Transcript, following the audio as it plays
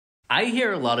I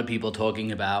hear a lot of people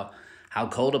talking about how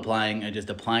cold applying and just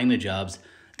applying to jobs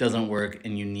doesn't work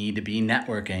and you need to be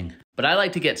networking. But I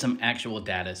like to get some actual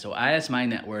data. So I asked my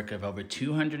network of over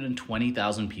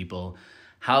 220,000 people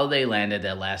how they landed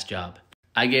their last job.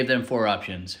 I gave them 4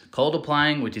 options: cold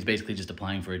applying, which is basically just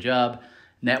applying for a job;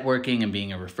 networking and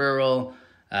being a referral;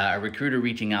 a recruiter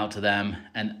reaching out to them;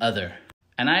 and other.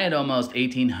 And I had almost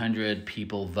 1,800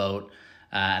 people vote.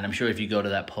 And I'm sure if you go to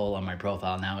that poll on my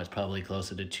profile now, it's probably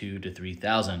closer to 2,000 to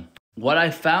 3,000. What I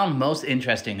found most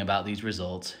interesting about these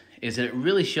results is that it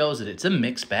really shows that it's a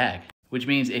mixed bag, which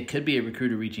means it could be a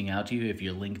recruiter reaching out to you if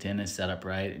your LinkedIn is set up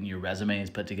right and your resume is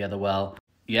put together well.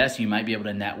 Yes, you might be able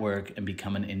to network and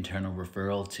become an internal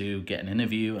referral to get an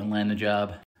interview and land a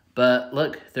job. But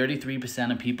look,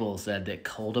 33% of people said that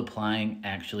cold applying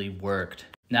actually worked.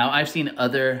 Now, I've seen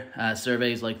other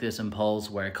surveys like this and polls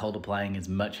where cold applying is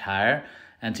much higher.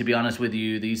 And to be honest with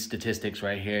you, these statistics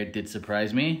right here did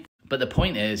surprise me. But the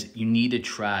point is, you need to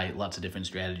try lots of different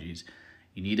strategies.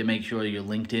 You need to make sure your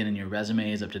LinkedIn and your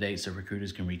resume is up to date so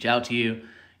recruiters can reach out to you.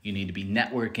 You need to be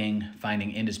networking,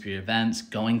 finding industry events,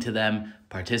 going to them,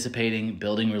 participating,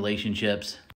 building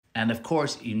relationships. And of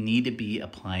course, you need to be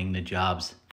applying to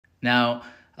jobs. Now,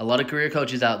 a lot of career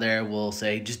coaches out there will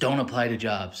say, just don't apply to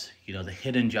jobs, the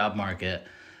hidden job market.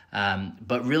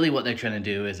 But really what they're trying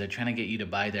to do is they're trying to get you to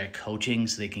buy their coaching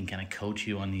so they can kind of coach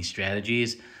you on these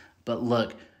strategies. But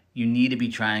look, you need to be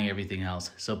trying everything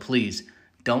else. So please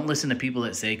don't listen to people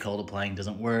that say cold applying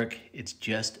doesn't work. It's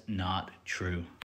just not true.